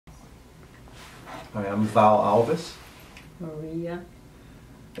I am Val Alves, Maria.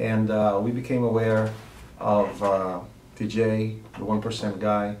 and we became aware of TJ, the 1%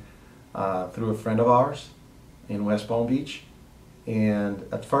 guy, through a friend of ours in West Palm Beach. And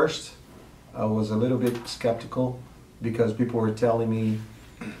at first, I was a little bit skeptical because people were telling me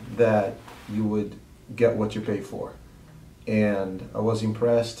that you would get what you pay for. And I was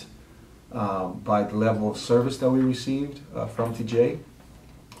impressed by the level of service that we received from TJ,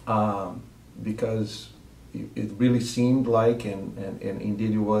 because it really seemed like, and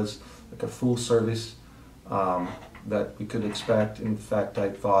indeed it was, like a full service that we could expect. In fact, I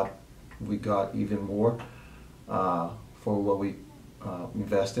thought we got even more for what we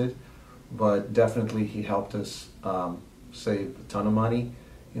invested, but definitely he helped us save a ton of money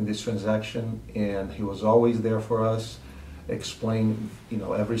in this transaction, and he was always there for us, explain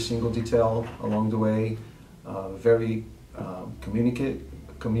every single detail along the way, very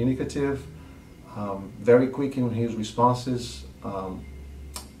communicative, very quick in his responses,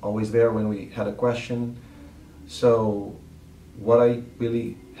 always there when we had a question. So what I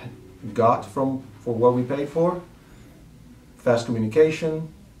really got for what we paid for: fast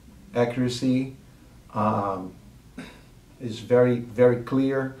communication, accuracy, is very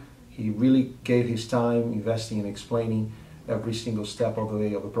clear. He really gave his time investing and explaining every single step of the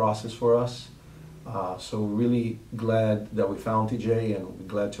way of the process for us. So we're really glad that we found TJ, and we're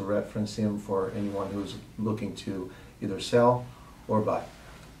glad to reference him for anyone who's looking to either sell or buy.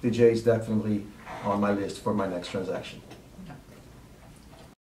 TJ is definitely on my list for my next transaction.